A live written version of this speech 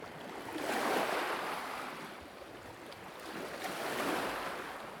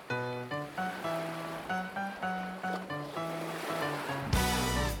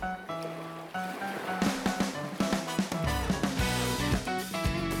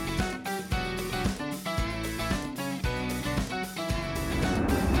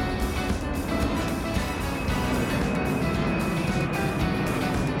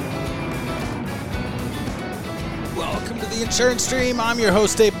the Insurance Stream. I'm your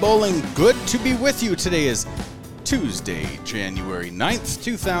host, Dave Bowling. Good to be with you. Today is Tuesday, January 9th,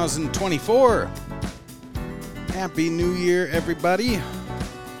 2024. Happy New Year, everybody.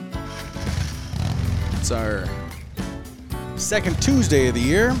 It's our second Tuesday of the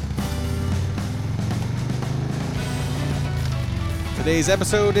year. Today's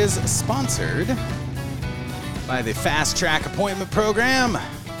episode is sponsored by the Fast Track Appointment Program.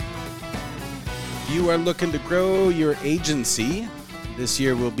 If you are looking to grow your agency, this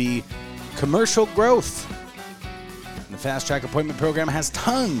year will be commercial growth. And the Fast Track Appointment Program has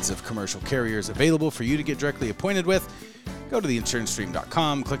tons of commercial carriers available for you to get directly appointed with. Go to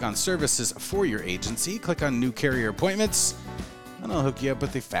theinsurancestream.com, click on Services for your agency, click on New Carrier Appointments, and I'll hook you up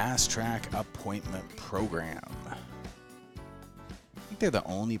with the Fast Track Appointment Program. I think they're the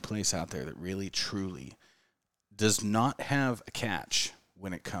only place out there that really, truly does not have a catch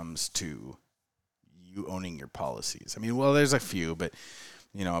when it comes to you owning your policies. I mean, well, there's a few, but,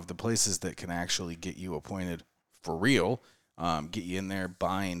 you know, of the places that can actually get you appointed for real, get you in there,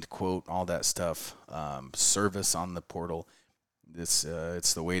 bind, quote, all that stuff, service on the portal, it's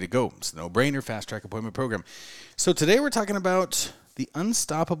the way to go. It's a no-brainer, Fast Track Appointment Program. So today we're talking about the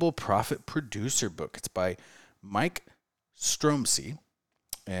Unstoppable Profit Producer book. It's by Mike Stromsey,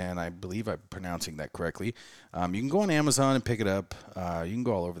 and I believe I'm pronouncing that correctly. You can go on Amazon and pick it up. You can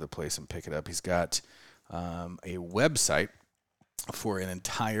go all over the place and pick it up. He's got a website for an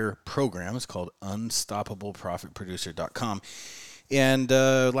entire program. It's called unstoppableprofitproducer.com. And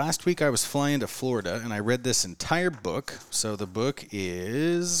last week I was flying to Florida, and I read this entire book. So the book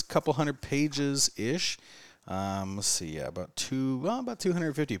is a couple hundred pages-ish. Let's see, about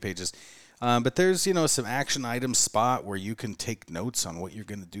 250 pages. But there's, some action item spot where you can take notes on what you're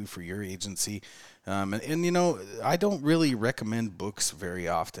going to do for your agency. And I don't really recommend books very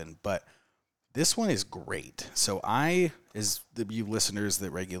often, but this one is great. So as you listeners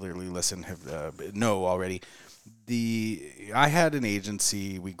that regularly listen know already, I had an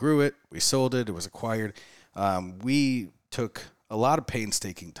agency. We grew it. We sold it. It was acquired. We took a lot of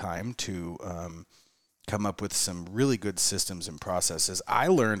painstaking time to come up with some really good systems and processes. I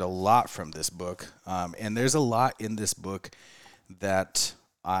learned a lot from this book, and there's a lot in this book that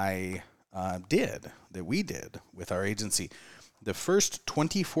we did with our agency. The first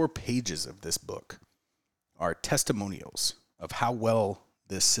 24 pages of this book are testimonials of how well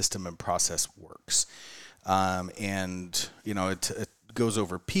this system and process works. It goes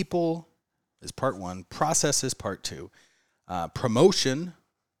over people is part 1, process is part 2, promotion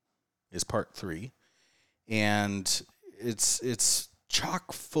is part 3, and it's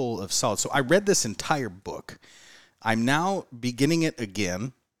chock full of solid. So I read this entire book. I'm now beginning it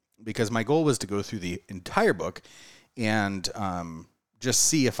again because my goal was to go through the entire book and just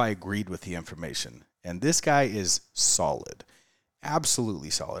see if I agreed with the information. And this guy is solid. Absolutely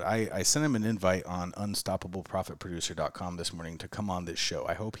solid. I sent him an invite on unstoppableprofitproducer.com this morning to come on this show.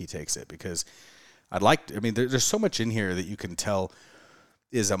 I hope he takes it because there's so much in here that you can tell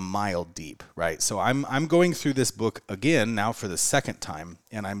is a mile deep, right? So I'm going through this book again now for the second time,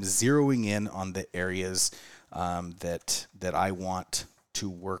 and I'm zeroing in on the areas that I want to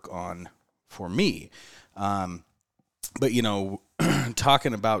work on for me. But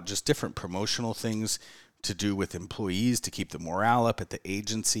talking about just different promotional things to do with employees to keep the morale up at the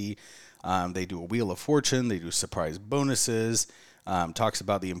agency. They do a Wheel of Fortune. They do surprise bonuses. Talks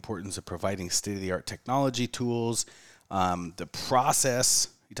about the importance of providing state-of-the-art technology tools. The process,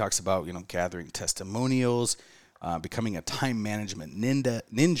 he talks about, gathering testimonials, becoming a time management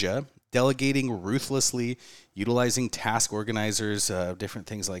ninja, delegating ruthlessly, utilizing task organizers, different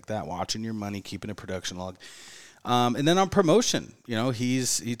things like that, watching your money, keeping a production log. And then on promotion,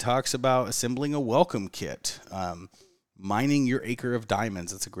 he talks about assembling a welcome kit, mining your acre of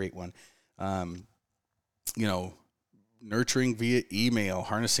diamonds. That's a great one. Nurturing via email,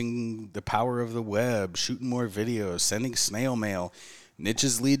 harnessing the power of the web, shooting more videos, sending snail mail,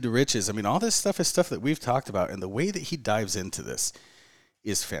 niches lead to riches. I mean, all this stuff is stuff that we've talked about, and the way that he dives into this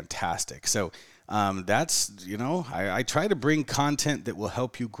is fantastic. So that's, I try to bring content that will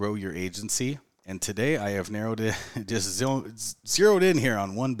help you grow your agency. And today I have narrowed it, zeroed in here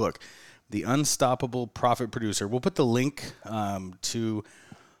on one book, The Unstoppable Profit Producer. We'll put the link to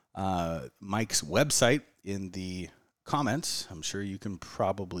Mike's website in the comments. I'm sure you can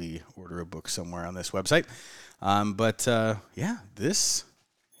probably order a book somewhere on this website. This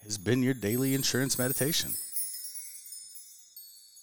has been your daily insurance meditation.